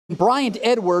Bryant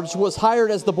Edwards was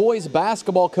hired as the boys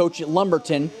basketball coach at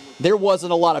Lumberton. There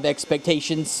wasn't a lot of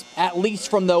expectations, at least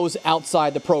from those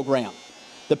outside the program.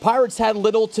 The Pirates had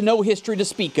little to no history to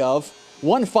speak of,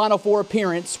 one Final Four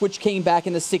appearance which came back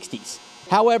in the 60s.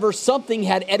 However, something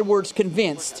had Edwards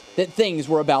convinced that things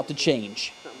were about to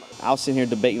change. I was sitting here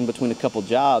debating between a couple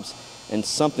jobs, and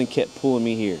something kept pulling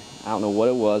me here. I don't know what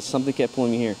it was. Something kept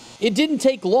pulling me here. It didn't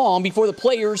take long before the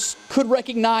players could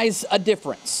recognize a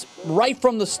difference. Right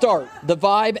from the start, the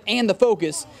vibe and the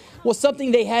focus was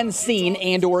something they hadn't seen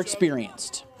and or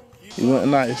experienced. It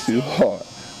wasn't nice. It was hard.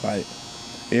 Like,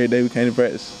 every day we came to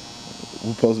practice,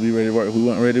 we're supposed to be ready to work. If we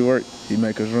weren't ready to work, he'd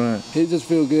make us run. It just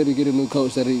feels good to get a new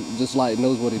coach that he just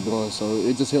knows what he's doing, so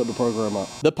it just helped the program out.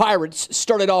 The Pirates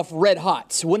started off red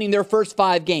hot, winning their first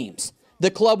 5 games.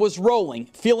 The club was rolling,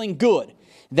 feeling good.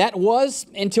 That was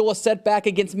until a setback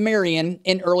against Marion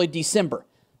in early December.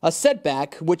 A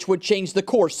setback which would change the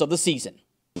course of the season.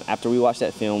 After we watched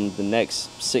that film, the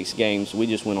next 6 games, we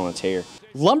just went on a tear.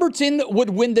 Lumberton would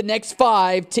win the next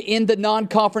 5 to end the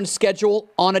non-conference schedule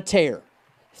on a tear.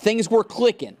 Things were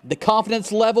clicking. The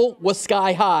confidence level was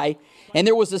sky high, and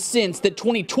there was a sense that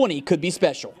 2020 could be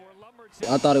special.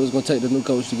 I thought it was going to take the new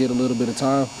coach to get a little bit of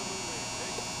time,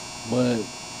 but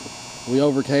we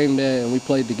overcame that and we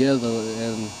played together,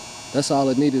 and that's all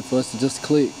it needed for us to just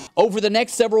click. Over the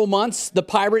next several months, the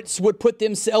Pirates would put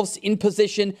themselves in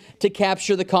position to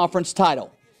capture the conference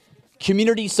title.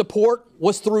 Community support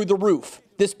was through the roof.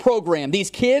 This program, these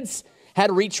kids,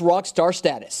 had reached rock star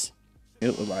status.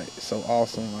 It was so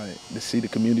awesome, to see the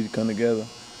community come together,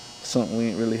 something we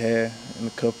ain't really had in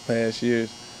a couple past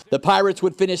years. The Pirates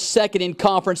would finish second in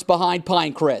conference behind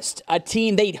Pinecrest, a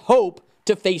team they'd hope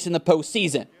to face in the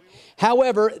postseason.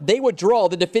 However, they would draw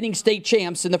the defending state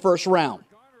champs in the first round.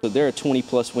 So they're a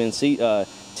 20-plus win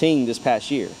team this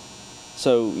past year.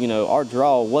 So, our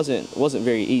draw wasn't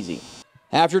very easy.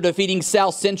 After defeating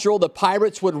South Central, the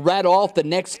Pirates would rattle off the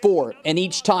next 4, and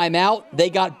each time out, they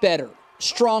got better,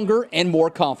 stronger, and more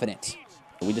confident.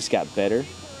 We just got better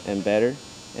and better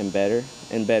and better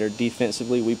and better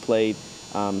defensively. We played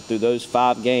through those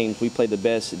 5 games. We played the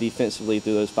best defensively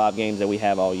through those 5 games that we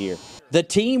have all year. The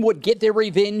team would get their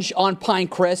revenge on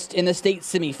Pinecrest in the state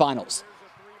semifinals,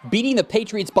 beating the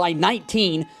Patriots by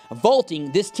 19,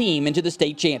 vaulting this team into the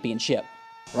state championship.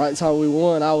 Right time we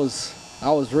won, I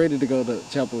was ready to go to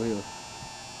Chapel Hill.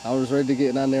 I was ready to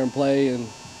get down there and play and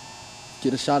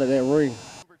get a shot at that ring.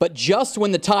 But just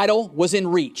when the title was in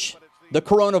reach, the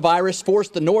coronavirus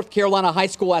forced the North Carolina High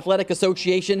School Athletic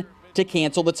Association to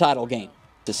cancel the title game.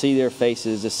 To see their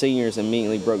faces, the seniors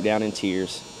immediately broke down in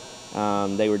tears.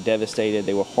 They were devastated.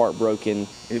 They were heartbroken.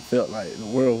 It felt like the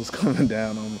world was coming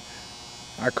down on me.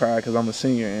 I cried because I'm a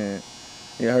senior, and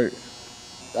it hurt.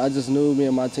 I just knew me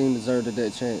and my team deserved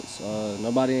that chance.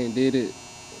 Nobody ain't did it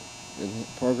in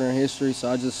program history, so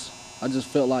I just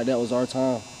felt like that was our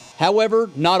time. However,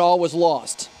 not all was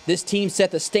lost. This team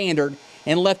set the standard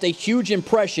and left a huge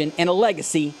impression and a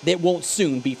legacy that won't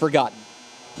soon be forgotten.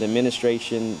 The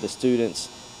administration, the students,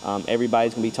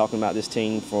 everybody's going to be talking about this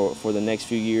team for the next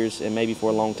few years and maybe for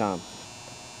a long time.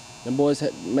 The boys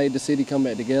had made the city come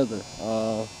back together.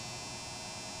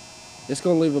 It's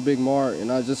going to leave a big mark,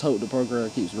 and I just hope the program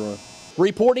keeps growing.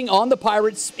 Reporting on the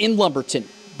Pirates in Lumberton,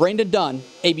 Brandon Dunn,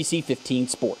 ABC 15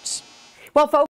 Sports. Well, folks.